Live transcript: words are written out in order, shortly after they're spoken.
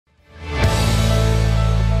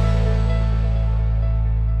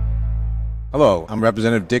Hello, I'm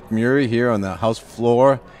Representative dick-muri here on the House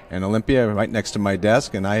floor in Olympia, right next to my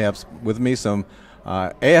desk, and I have with me some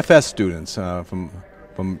AFS students from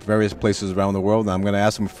various places around the world. And I'm going to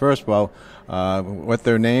ask them first about what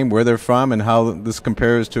their name, where they're from, and how this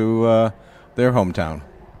compares to their hometown.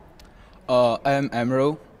 I'm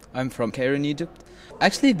Amro. I'm from Cairo, in Egypt.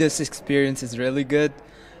 Actually, this experience is really good.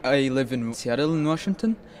 I live in Seattle, in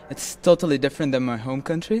Washington. It's totally different than my home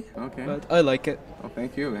country, but I like it. Oh,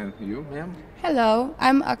 thank you. And you, ma'am? Hello,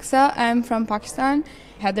 I'm Aksa. I'm from Pakistan,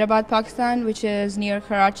 Hyderabad, Pakistan, which is near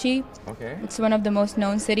Karachi. Okay. It's one of the most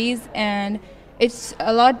known cities, and it's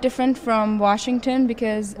a lot different from Washington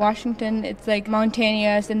because Washington, it's like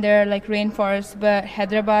mountainous and there are like rainforests, but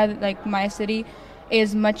Hyderabad, like my city,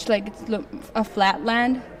 is much like it's a flat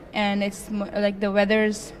land, and it's like the weather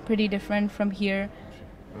is pretty different from here.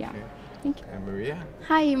 Okay. Yeah. Thank you. And Maria?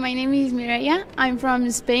 Hi, my name is Mireia. I'm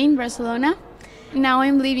from Spain, Barcelona. Now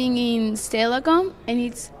I'm living in R-Steilacoom, and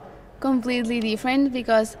it's completely different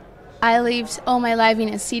because I lived all my life in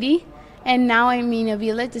a city, and now I'm in a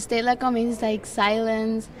village. R-Steilacoom is like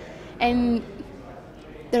silence, and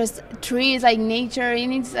there's trees, like nature,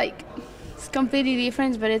 and it's completely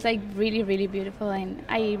different, but it's like really, really beautiful, and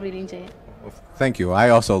I really enjoy it. Well, thank you. I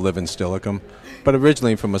also live in Steilacoom, but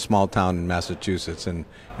originally from a small town in Massachusetts, and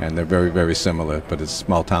they're very, very similar, but it's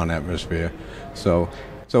small town atmosphere. So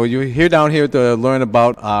you're here down here to learn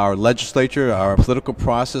about our legislature, our political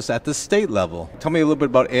process at the state level. Tell me a little bit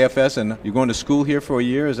about AFS, and you're going to school here for a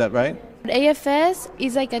year, is that right? AFS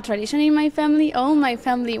is like a tradition in my family. All my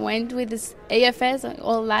family went with this AFS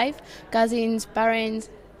all life, cousins, parents,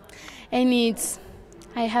 and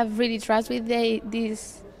I have really trust with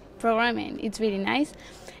this program, and it's really nice.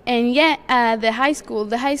 And yeah, the high school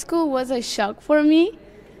was a shock for me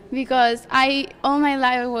because all my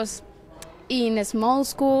life was in a small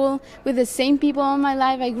school with the same people all my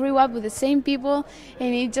life. I grew up with the same people,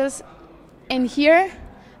 and here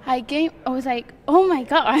I was like, oh my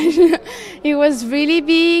gosh, it was really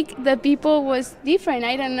big. The people was different,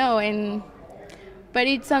 I don't know, but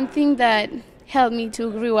it's something that helped me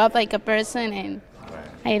to grow up like a person, and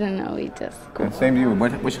I don't know, it just cool. Same to you.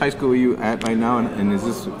 Which high school are you at right now, and is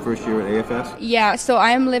this first year at AFS? Yeah, so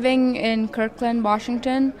I'm living in Kirkland,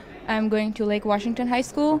 Washington. I'm going to Lake Washington High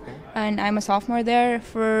School, and I'm a sophomore there.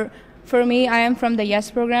 For me, I am from the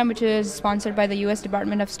YES program, which is sponsored by the U.S.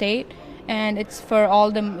 Department of State, and it's for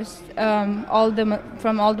from all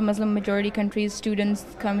the Muslim majority countries. Students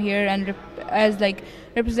come here and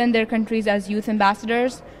represent their countries as youth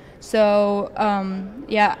ambassadors. So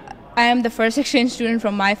yeah, I am the first exchange student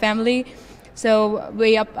from my family. So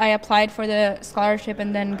I applied for the scholarship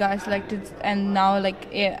and then got selected, and now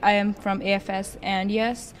I am from AFS and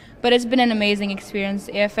YES. But it's been an amazing experience.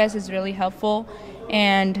 AFS is really helpful,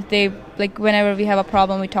 and they whenever we have a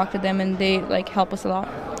problem, we talk to them, and they help us a lot.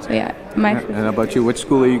 So yeah, And how about you? Which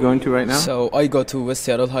school are you going to right now? So I go to West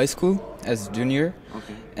Seattle High School as junior,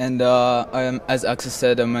 and I am, as Axel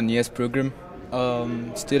said, I'm an ES program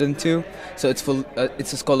student too. So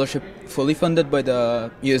it's a scholarship fully funded by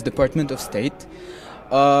the U.S. Department of State.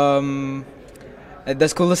 The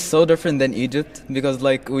school is so different than Egypt because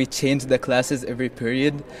we change the classes every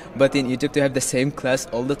period, but in Egypt you have the same class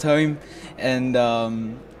all the time, and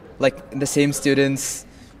the same students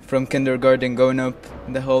from kindergarten going up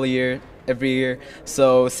the whole year, every year.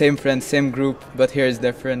 So same friends, same group, but here is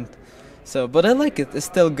different. So, but I like it. It's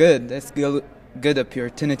still good. It's good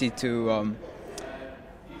opportunity to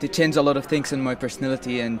change a lot of things in my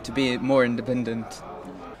personality and to be more independent.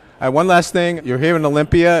 One last thing. You're here in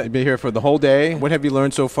Olympia. You've been here for the whole day. What have you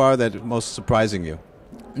learned so far that is most surprising you?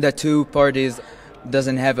 The two parties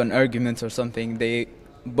doesn't have an argument or something. They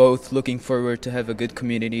both looking forward to have a good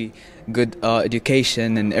community, good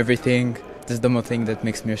education and everything. This is the most thing that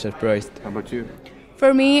makes me surprised. How about you?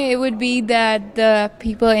 For me, it would be that the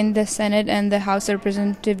people in the Senate and the House of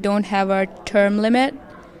Representatives don't have a term limit.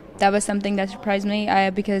 That was something that surprised me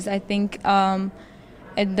because I think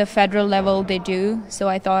at the federal level they do. So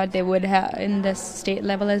I thought they would have in the state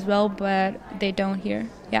level as well, but they don't here.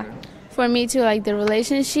 Yeah. For me too, the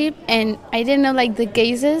relationship, and I didn't know the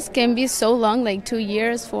cases can be so long, 2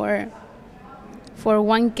 years for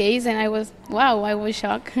one case, and I was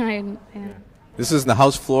shocked. This is the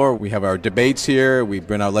House floor. We have our debates here. We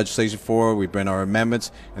bring our legislation forward. We bring our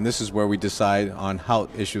amendments, and this is where we decide on how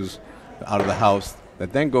issues out of the House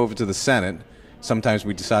that then go over to the Senate. Sometimes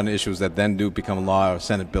we decide on issues that then do become law or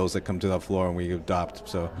Senate bills that come to the floor and we adopt.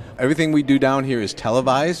 So everything we do down here is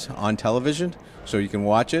televised on television, so you can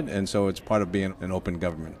watch it, and so it's part of being an open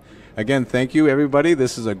government. Again, thank you, everybody.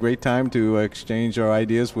 This is a great time to exchange our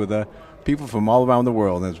ideas with people from all around the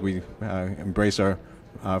world as we embrace our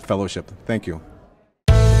fellowship. Thank you.